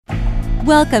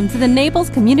Welcome to the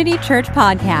Naples Community Church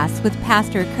Podcast with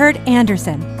Pastor Kurt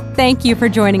Anderson. Thank you for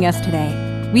joining us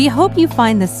today. We hope you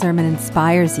find this sermon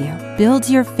inspires you,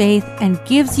 builds your faith, and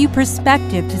gives you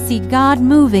perspective to see God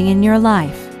moving in your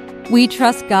life. We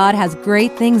trust God has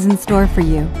great things in store for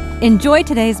you. Enjoy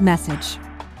today's message.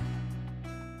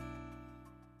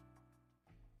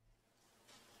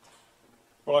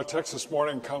 Well, our text this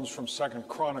morning comes from 2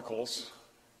 Chronicles,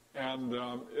 and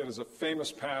it is a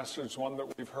famous passage, one that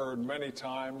we've heard many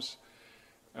times,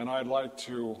 and I'd like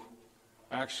to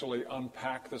actually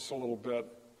unpack this a little bit,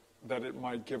 that it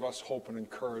might give us hope and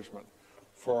encouragement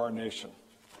for our nation.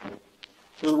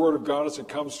 Hear the word of God as it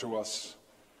comes to us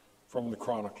from the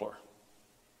chronicler.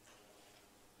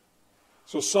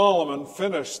 So Solomon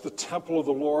finished the temple of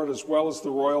the Lord as well as the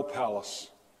royal palace.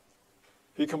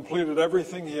 He completed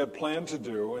everything he had planned to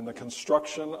do in the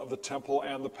construction of the temple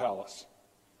and the palace.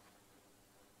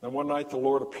 Then one night the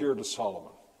Lord appeared to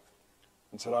Solomon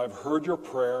and said, "I've heard your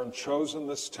prayer and chosen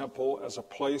this temple as a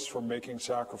place for making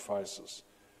sacrifices.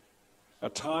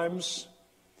 At times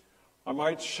I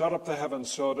might shut up the heavens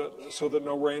so that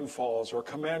no rain falls, or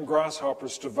command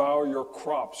grasshoppers to devour your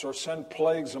crops, or send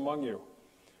plagues among you.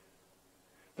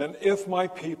 Then if my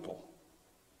people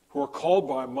who are called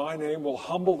by my name will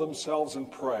humble themselves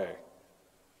and pray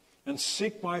and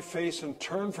seek my face and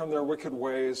turn from their wicked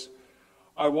ways,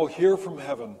 I will hear from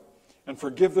heaven and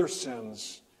forgive their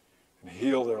sins and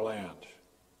heal their land.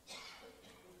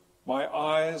 My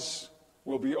eyes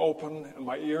will be open and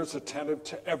my ears attentive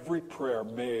to every prayer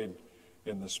made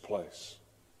in this place.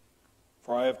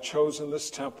 For I have chosen this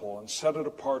temple and set it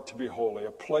apart to be holy,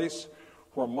 a place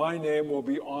where my name will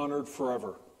be honored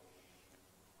forever.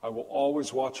 I will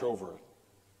always watch over it,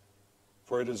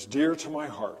 for it is dear to my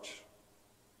heart.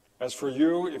 As for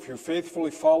you, if you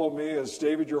faithfully follow me as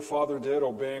David your father did,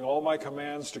 obeying all my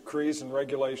commands, decrees, and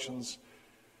regulations,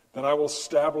 then I will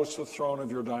establish the throne of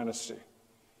your dynasty.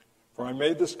 For I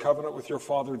made this covenant with your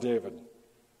father David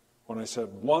when I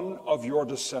said, one of your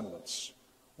descendants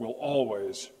will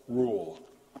always rule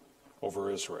over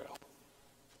Israel."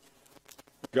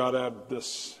 God add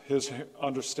his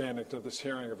understanding to this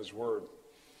hearing of his word.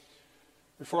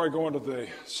 Before I go into the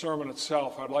sermon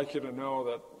itself, I'd like you to know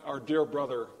that our dear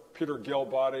brother Peter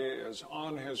Gilbody is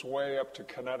on his way up to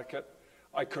Connecticut.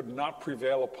 I could not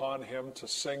prevail upon him to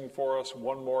sing for us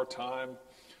one more time.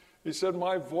 He said,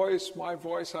 my voice.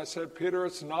 I said, Peter,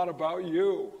 it's not about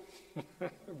you.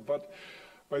 but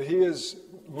he is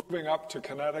moving up to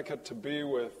Connecticut to be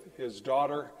with his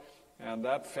daughter and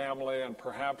that family, and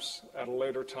perhaps at a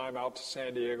later time out to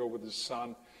San Diego with his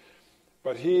son.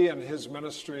 But he and his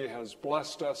ministry has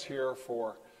blessed us here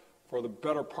for the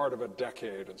better part of a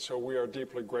decade, and so we are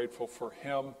deeply grateful for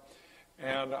him.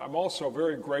 And I'm also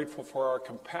very grateful for our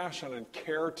compassion and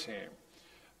care team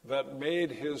that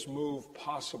made his move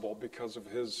possible because of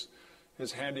his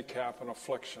handicap and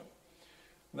affliction.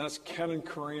 And that's Ken and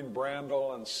Corrine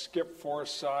Brandel and Skip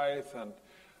Forsyth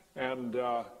and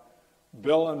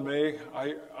Bill and me.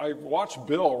 I watched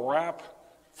Bill wrap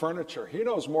furniture. He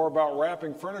knows more about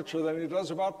wrapping furniture than he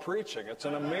does about preaching. It's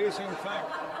an amazing thing.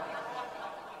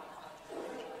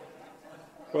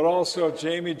 But also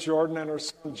Jamie Jordan and her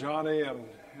son Johnny, and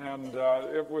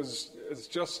it's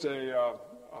just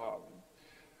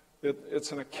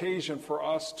it's an occasion for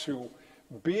us to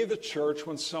be the church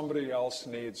when somebody else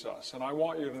needs us. And I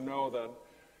want you to know that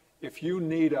if you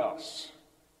need us,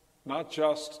 not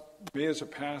just me as a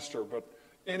pastor, but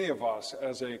any of us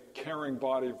as a caring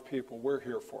body of people, we're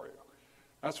here for you.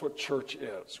 That's what church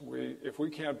is. If we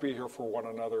can't be here for one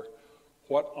another,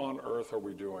 what on earth are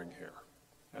we doing here?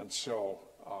 And so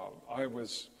I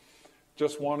was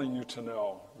just wanting you to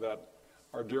know that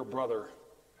our dear brother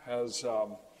has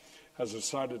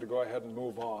decided to go ahead and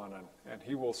move on, and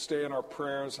he will stay in our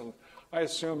prayers, and I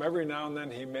assume every now and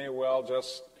then he may well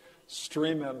just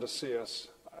stream in to see us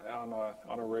on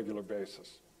a regular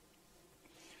basis.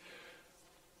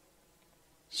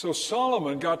 So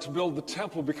Solomon got to build the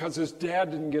temple because his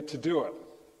dad didn't get to do it.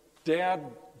 Dad,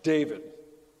 David.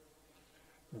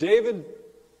 David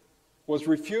was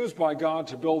refused by God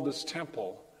to build this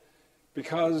temple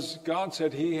because God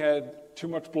said he had too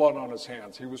much blood on his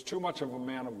hands. He was too much of a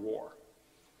man of war.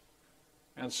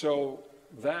 And so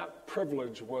that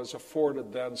privilege was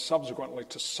afforded then subsequently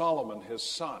to Solomon, his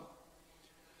son.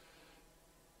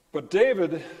 But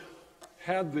David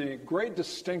had the great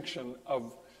distinction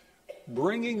of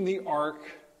bringing the Ark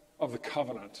of the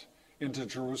Covenant into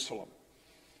Jerusalem.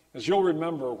 As you'll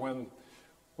remember, when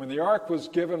the Ark was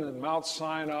given in Mount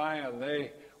Sinai and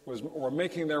they were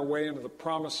making their way into the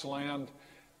Promised Land,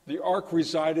 the Ark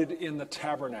resided in the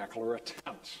tabernacle, or a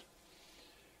tent.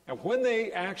 And when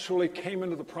they actually came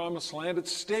into the promised land, it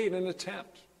stayed in a tent.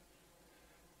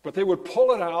 But they would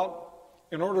pull it out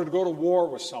in order to go to war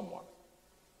with someone.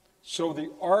 So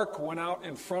the ark went out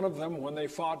in front of them when they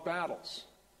fought battles.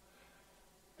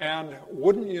 And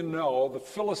wouldn't you know, the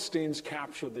Philistines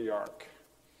captured the ark.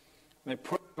 They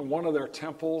put it in one of their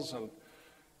temples,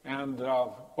 and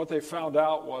what they found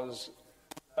out was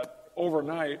that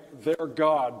overnight, their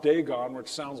god, Dagon, which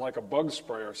sounds like a bug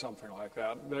spray or something like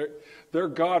that, their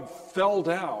god fell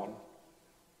down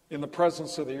in the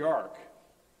presence of the ark.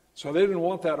 So they didn't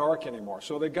want that ark anymore.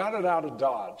 So they got it out of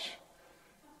Dodge.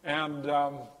 And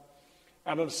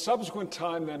at a subsequent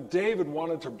time, then David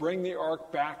wanted to bring the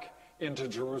ark back into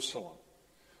Jerusalem.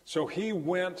 So he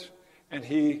went and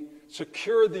he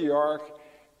secured the ark,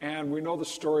 and we know the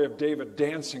story of David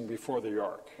dancing before the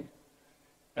ark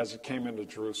as it came into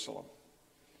Jerusalem.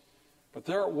 But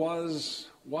there it was,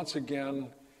 once again,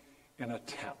 in a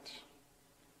tent.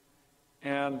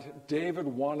 And David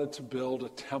wanted to build a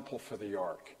temple for the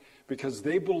ark because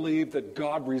they believed that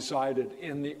God resided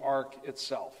in the ark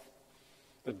itself,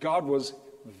 that God was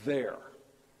there.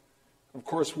 Of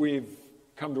course, we've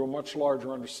come to a much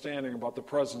larger understanding about the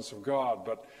presence of God,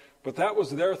 but that was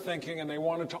their thinking, and they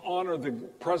wanted to honor the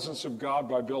presence of God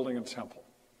by building a temple.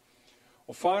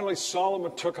 Well, finally,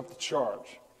 Solomon took up the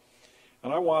charge,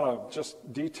 and I want to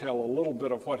just detail a little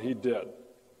bit of what he did.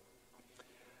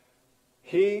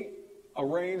 He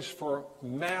arranged for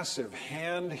massive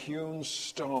hand-hewn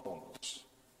stones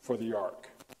for the ark.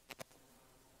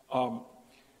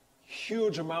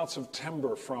 Huge amounts of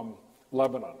timber from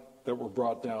Lebanon that were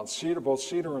brought down, both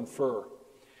cedar and fir.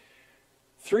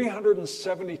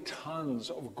 370 tons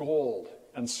of gold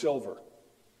and silver.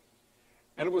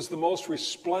 And it was the most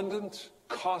resplendent,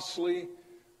 costly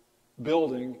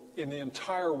building in the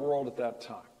entire world at that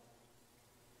time.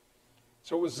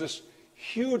 So it was this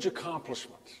huge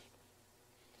accomplishment.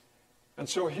 And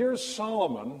so here's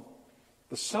Solomon,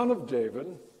 the son of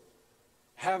David,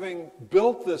 having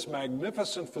built this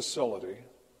magnificent facility,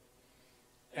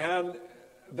 and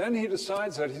then he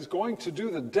decides that he's going to do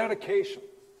the dedication.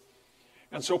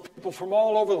 And so people from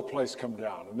all over the place come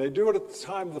down, and they do it at the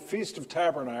time of the Feast of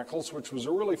Tabernacles, which was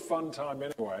a really fun time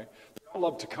anyway. They all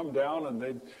loved to come down,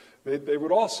 and they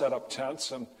would all set up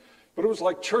tents, but it was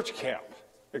like church camp,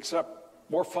 except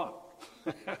more fun.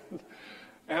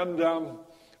 and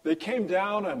they came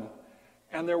down,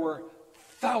 and there were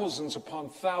thousands upon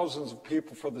thousands of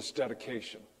people for this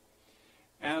dedication.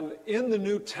 And in the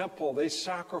new temple, they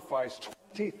sacrificed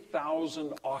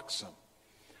 20,000 oxen,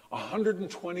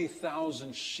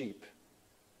 120,000 sheep.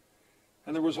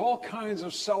 And there was all kinds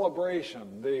of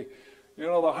celebration. The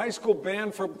high school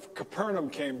band from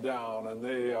Capernaum came down, and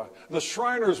the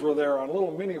Shriners were there on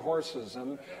little mini horses.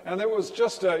 And it was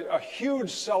just a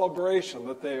huge celebration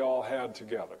that they all had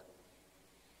together.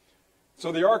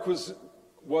 So the ark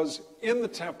was in the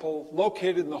temple,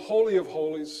 located in the Holy of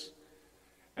Holies,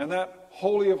 and that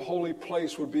Holy of Holy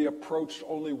place would be approached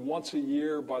only once a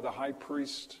year by the high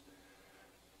priest.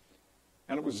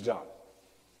 And it was done.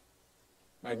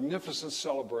 Magnificent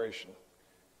celebration.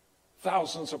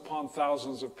 Thousands upon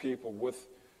thousands of people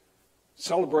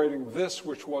celebrating this,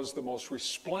 which was the most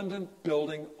resplendent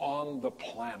building on the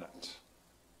planet.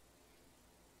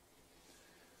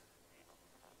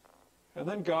 And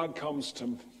then God comes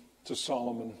to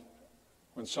Solomon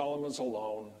when Solomon's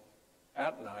alone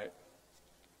at night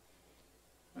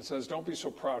and says, "Don't be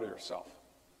so proud of yourself.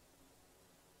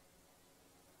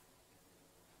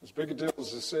 As big a deal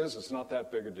as this is, it's not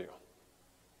that big a deal."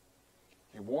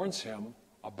 He warns him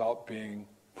about being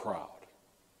proud.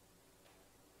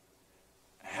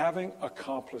 Having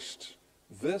accomplished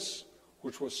this,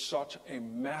 which was such a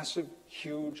massive,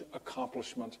 huge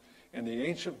accomplishment in the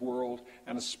ancient world,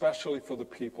 and especially for the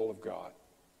people of God.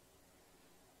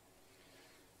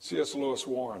 C.S. Lewis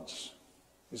warns.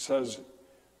 He says,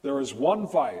 "There is one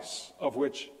vice of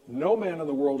which no man in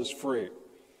the world is free,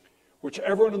 which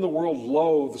everyone in the world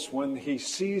loathes when he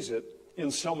sees it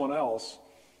in someone else,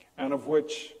 and of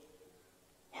which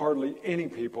hardly any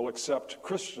people except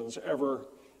Christians ever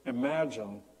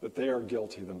imagine that they are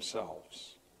guilty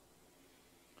themselves.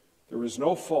 There is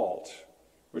no fault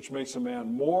which makes a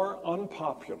man more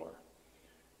unpopular,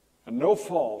 and no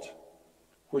fault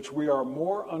which we are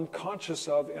more unconscious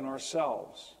of in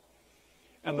ourselves.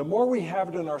 And the more we have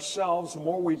it in ourselves, the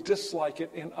more we dislike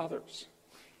it in others.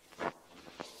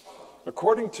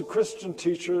 According to Christian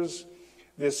teachers,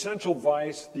 the essential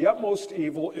vice, the utmost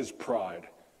evil, is pride.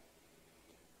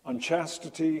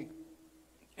 Unchastity,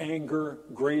 anger,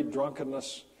 greed,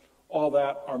 drunkenness, all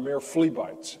that are mere flea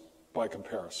bites by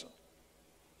comparison.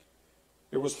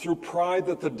 It was through pride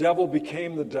that the devil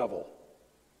became the devil.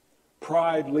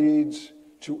 Pride leads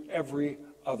to every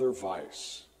other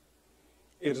vice.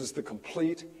 It is the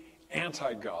complete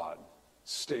anti-God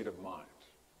state of mind.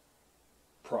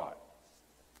 Pride.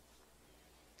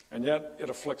 And yet it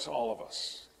afflicts all of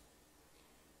us.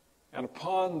 And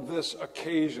upon this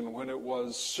occasion, when it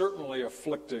was certainly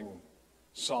afflicting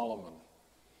Solomon,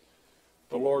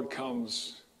 the Lord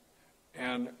comes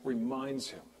and reminds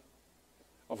him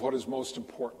of what is most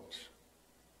important,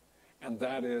 and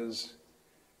that is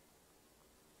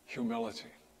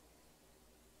humility.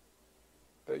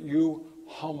 That you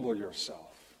humble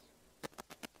yourself.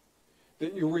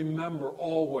 That you remember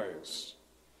always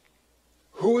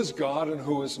who is God and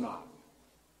who is not.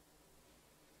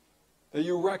 That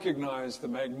you recognize the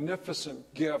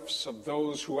magnificent gifts of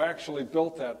those who actually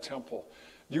built that temple.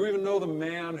 Do you even know the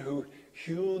man who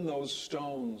hewn those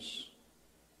stones?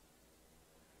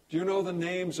 Do you know the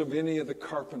names of any of the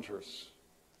carpenters?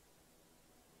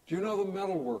 Do you know the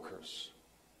metal workers?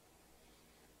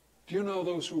 Do you know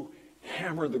those who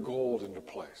hammered the gold into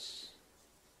place?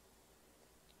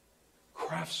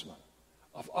 Craftsmen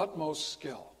of utmost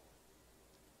skill.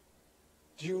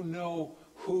 Do you know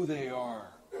who they are?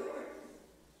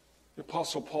 The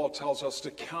Apostle Paul tells us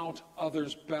to count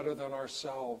others better than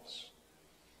ourselves.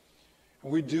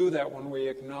 And we do that when we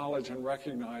acknowledge and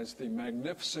recognize the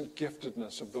magnificent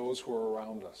giftedness of those who are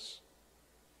around us.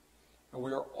 And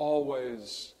we are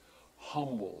always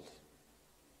humbled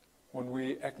when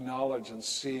we acknowledge and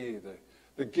see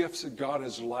the gifts that God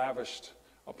has lavished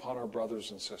upon our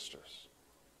brothers and sisters.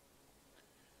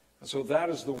 And so that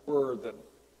is the word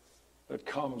that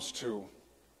comes to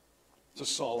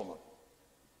Solomon.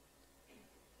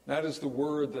 That is the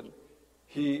word that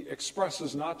he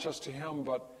expresses not just to him,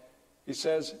 but he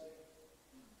says,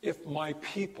 if my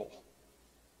people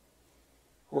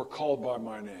who are called by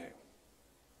my name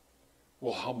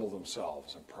will humble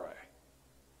themselves and pray.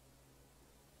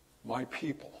 My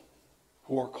people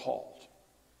who are called.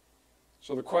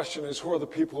 So the question is, who are the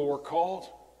people who are called?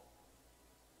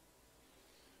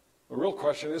 The real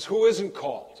question is, who isn't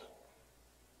called?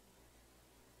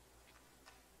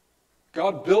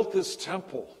 God built this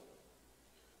temple,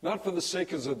 not for the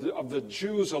sake of the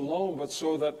Jews alone, but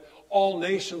so that all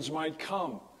nations might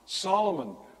come.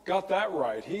 Solomon got that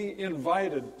right. He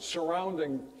invited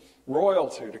surrounding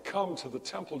royalty to come to the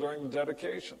temple during the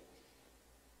dedication.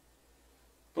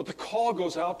 But the call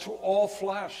goes out to all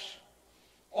flesh.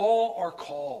 All are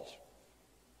called.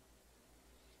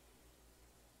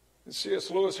 And C.S.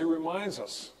 Lewis, he reminds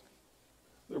us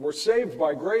that we're saved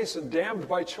by grace and damned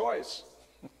by choice.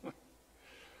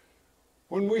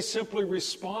 When we simply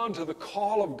respond to the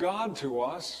call of God to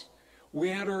us, we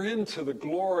enter into the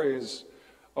glories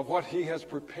of what he has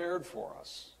prepared for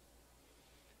us.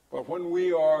 But when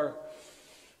we are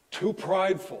too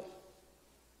prideful,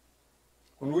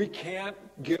 when we can't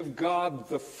give God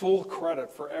the full credit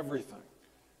for everything,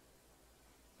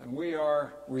 then we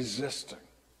are resisting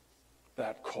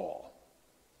that call.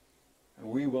 And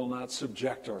we will not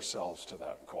subject ourselves to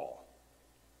that call.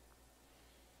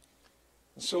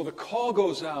 And so the call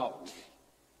goes out.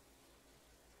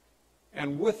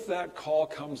 And with that call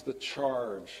comes the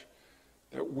charge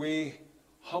that we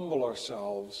humble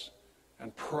ourselves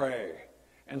and pray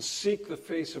and seek the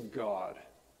face of God.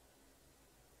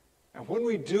 And when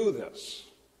we do this,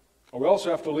 we also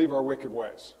have to leave our wicked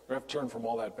ways. We have to turn from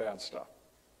all that bad stuff.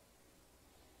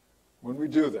 When we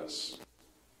do this,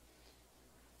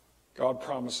 God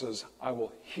promises, I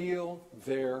will heal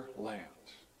their land.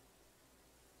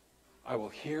 I will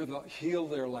heal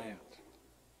their land.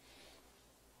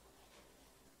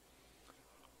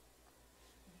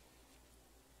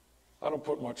 I don't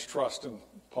put much trust in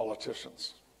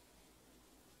politicians.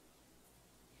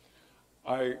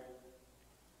 I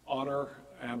honor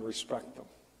and respect them.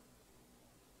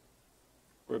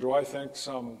 But do I think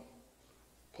some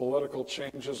political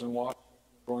changes in Washington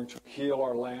are going to heal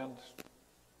our land?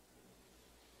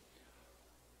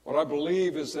 What I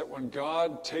believe is that when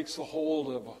God takes the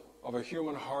hold of a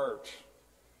human heart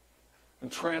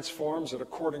and transforms it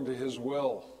according to his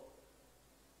will,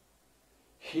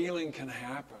 healing can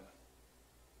happen.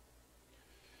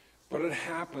 But it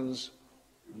happens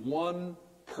one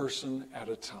person at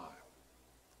a time.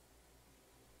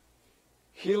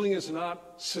 Healing is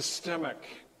not systemic.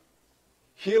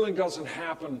 Healing doesn't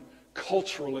happen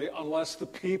culturally unless the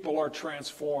people are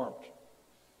transformed.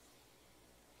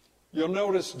 You'll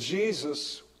notice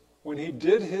Jesus, when he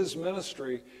did his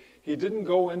ministry, he didn't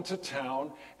go into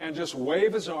town and just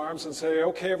wave his arms and say,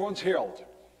 okay, everyone's healed.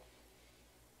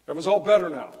 Everyone's all better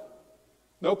now.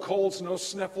 No colds, no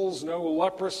sniffles, no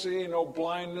leprosy, no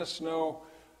blindness, no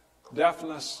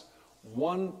deafness.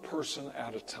 One person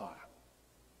at a time.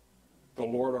 the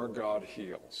Lord our God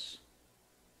heals.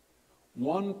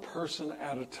 One person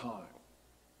at a time.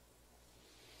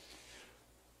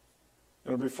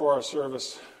 Before our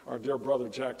service, our dear brother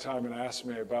Jack Timon asked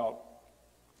me about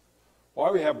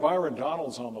why we have Byron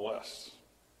Donalds on the list.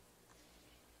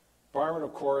 Byron,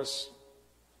 of course,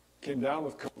 came down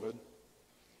with COVID.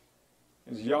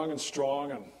 He's young and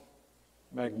strong and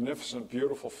magnificent,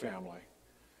 beautiful family.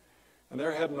 And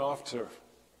they're heading off to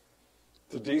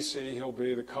D.C. He'll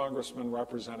be the congressman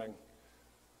representing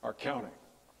our county.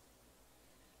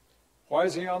 Why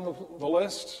is he on the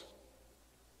list?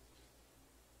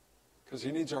 Because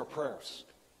he needs our prayers.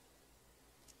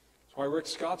 That's why Rick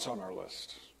Scott's on our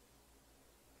list.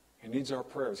 He needs our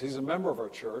prayers. He's a member of our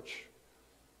church.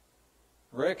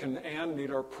 Rick and Ann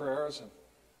need our prayers, and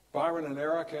Byron and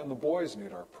Erica and the boys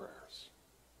need our prayers.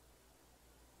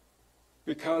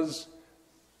 Because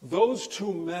those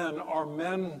two men are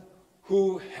men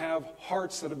who have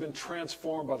hearts that have been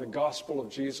transformed by the gospel of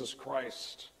Jesus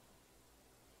Christ.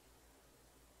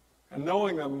 And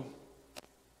knowing them,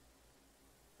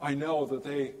 I know that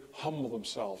they humble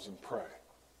themselves and pray.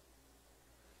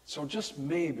 So just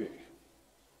maybe,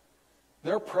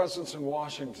 their presence in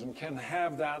Washington can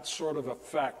have that sort of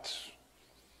effect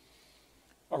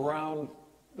around,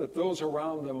 that those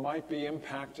around them might be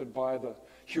impacted by the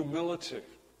humility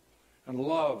and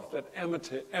love that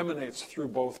emanates through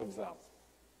both of them.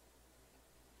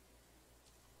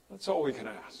 That's all we can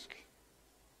ask.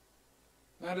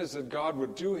 That is that God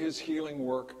would do his healing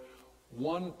work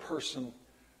one person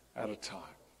at a time.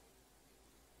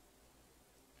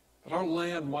 That our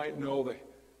land might know the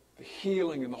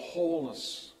healing and the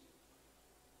wholeness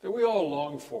that we all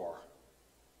long for.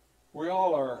 We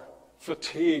all are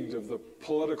fatigued of the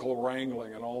political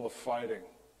wrangling and all the fighting.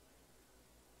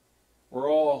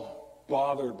 We're all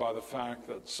bothered by the fact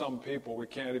that some people we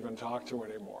can't even talk to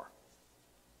anymore.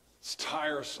 It's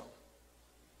tiresome.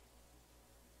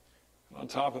 And on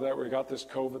top of that, we got this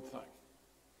COVID thing.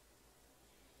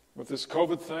 With this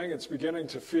COVID thing, it's beginning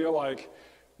to feel like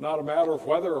not a matter of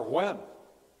whether or when.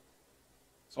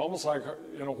 It's almost like,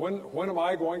 when am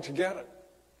I going to get it?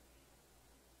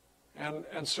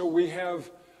 And so we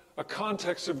have a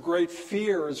context of great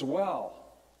fear as well.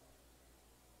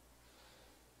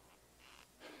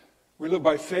 We live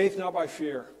by faith, not by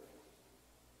fear.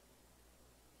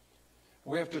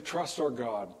 We have to trust our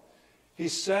God. He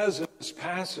says in this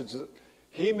passage that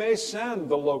he may send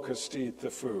the locust to eat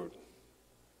the food.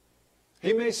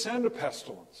 He may send a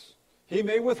pestilence. He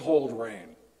may withhold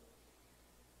rain.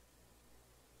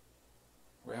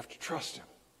 We have to trust him.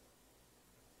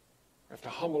 We have to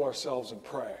humble ourselves and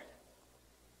pray.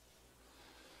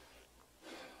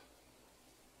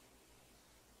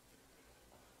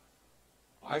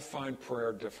 I find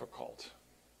prayer difficult.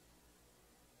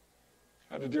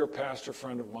 I had a dear pastor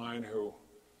friend of mine who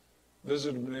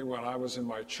visited me when I was in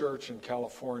my church in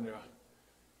California.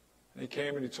 And he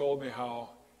came and he told me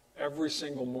how every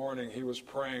single morning he was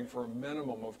praying for a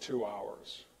minimum of 2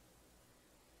 hours.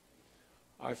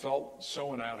 I felt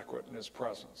so inadequate in his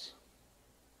presence.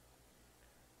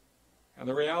 And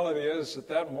the reality is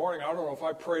that morning, I don't know if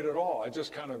I prayed at all. I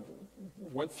just kind of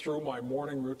went through my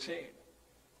morning routine,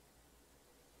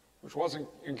 which wasn't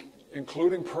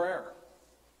including prayer.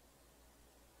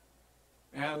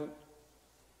 And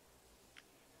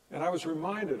I was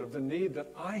reminded of the need that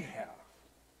I have.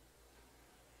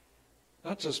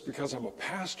 Not just because I'm a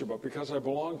pastor, but because I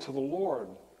belong to the Lord.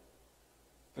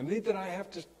 The need that I have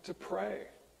to pray.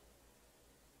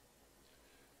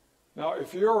 Now,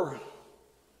 if you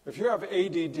have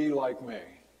ADD like me,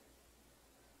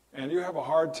 and you have a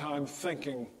hard time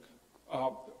thinking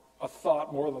a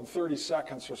thought more than 30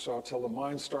 seconds or so till the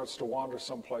mind starts to wander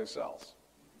someplace else,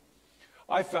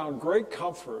 I found great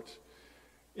comfort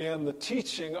in the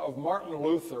teaching of Martin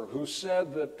Luther, who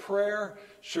said that prayer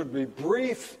should be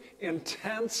brief,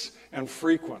 intense, and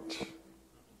frequent.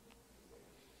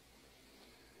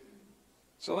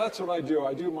 So that's what I do.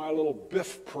 I do my little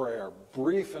BIF prayer,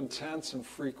 brief, intense, and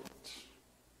frequent.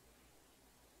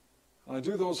 And I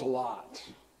do those a lot.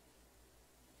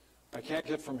 I can't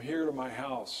get from here to my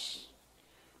house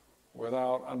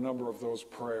without a number of those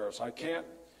prayers. I can't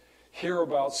hear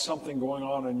about something going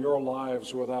on in your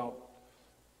lives without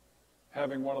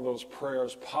having one of those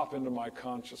prayers pop into my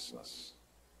consciousness.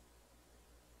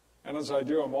 And as I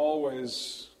do, I'm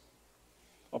always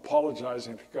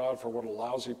apologizing to God for what a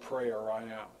lousy prayer I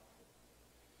am.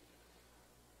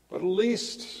 But at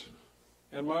least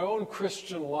in my own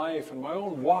Christian life, in my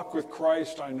own walk with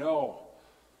Christ, I know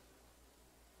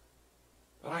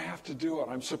that I have to do it.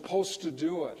 I'm supposed to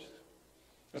do it.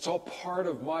 It's all part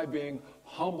of my being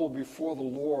humble before the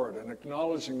Lord and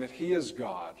acknowledging that he is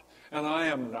God and I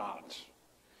am not.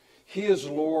 He is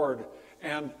Lord,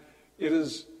 and it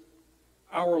is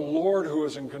our Lord who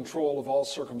is in control of all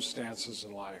circumstances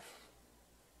in life.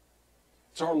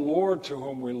 It's our Lord to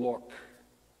whom we look.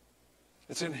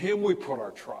 It's in him we put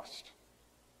our trust.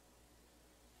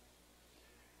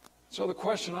 So the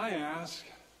question I ask,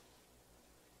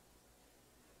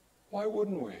 why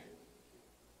wouldn't we?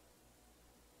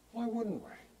 Why wouldn't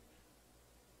we?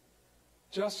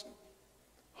 Just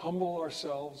humble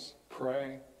ourselves,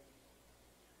 pray,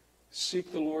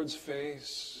 seek the Lord's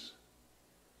face,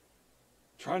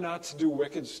 try not to do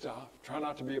wicked stuff, try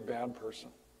not to be a bad person,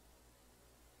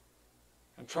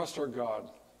 and trust our God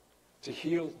to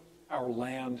heal our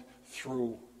land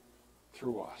through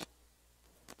us.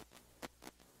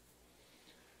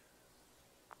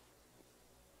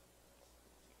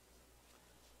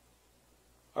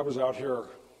 I was out here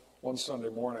one Sunday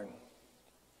morning,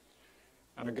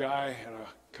 and a guy in a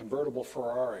convertible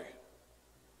Ferrari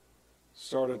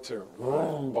started to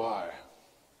vroom by.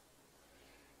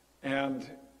 And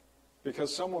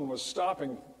because someone was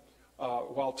stopping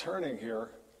while turning here,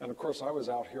 and of course I was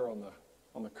out here on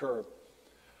the curb,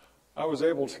 I was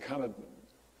able to kind of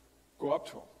go up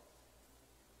to him.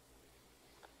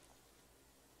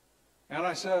 And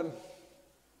I said,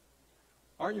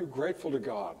 "Aren't you grateful to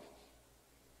God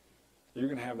you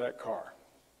can have that car?"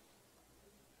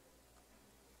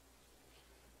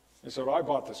 He said, "I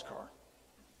bought this car.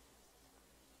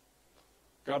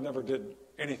 God never did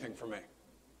anything for me."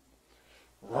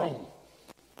 Vroom.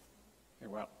 He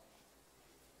went.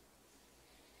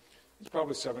 He's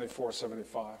probably 74,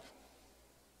 75.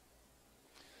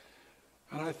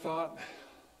 And I thought,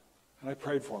 and I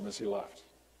prayed for him as he left.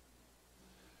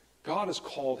 God has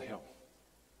called him.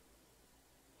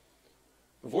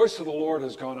 The voice of the Lord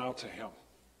has gone out to him.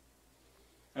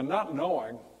 And not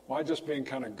knowing, why just being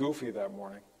kind of goofy that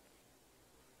morning,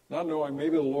 not knowing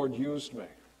maybe the Lord used me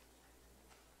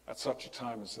at such a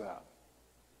time as that.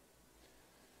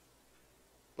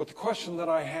 But the question that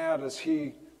I had as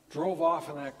he drove off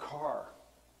in that car,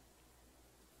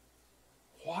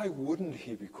 why wouldn't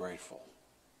he be grateful?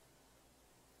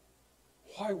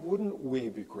 Why wouldn't we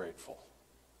be grateful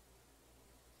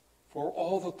for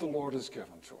all that the Lord has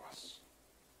given to us?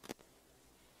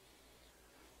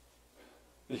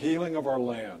 The healing of our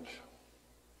land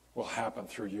will happen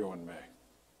through you and me.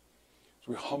 As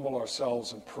we humble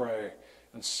ourselves and pray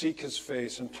and seek his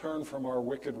face and turn from our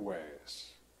wicked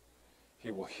ways,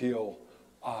 he will heal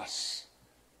us,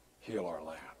 heal our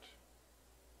land.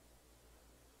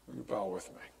 Will you bow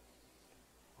with me?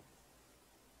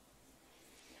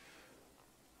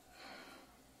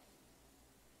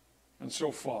 And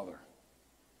so, Father,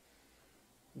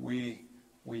 we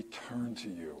turn to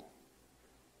you.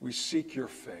 We seek your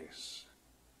face.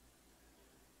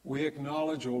 We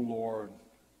acknowledge, O Lord,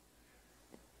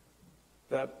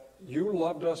 that you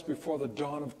loved us before the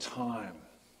dawn of time.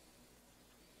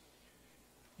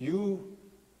 You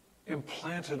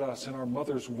implanted us in our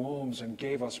mother's wombs and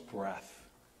gave us breath.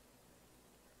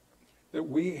 That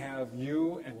we have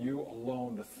you and you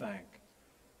alone to thank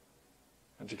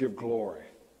and to give glory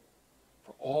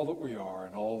for all that we are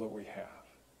and all that we have.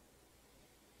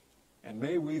 And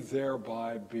may we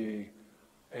thereby be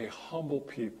a humble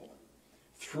people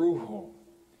through whom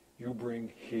you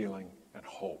bring healing and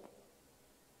hope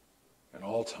in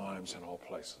all times and all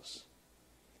places.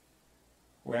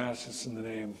 We ask this in the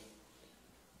name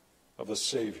of the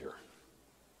Savior,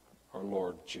 our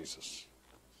Lord Jesus.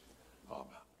 Amen.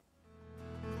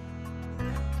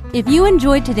 If you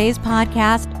enjoyed today's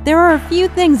podcast, there are a few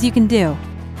things you can do.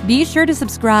 Be sure to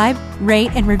subscribe, rate,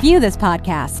 and review this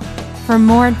podcast. For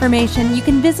more information, you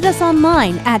can visit us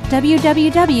online at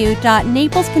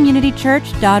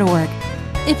www.naplescommunitychurch.org.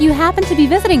 If you happen to be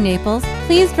visiting Naples,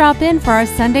 please drop in for our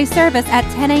Sunday service at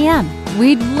 10 a.m.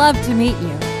 We'd love to meet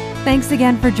you. Thanks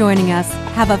again for joining us.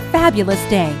 Have a fabulous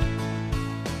day.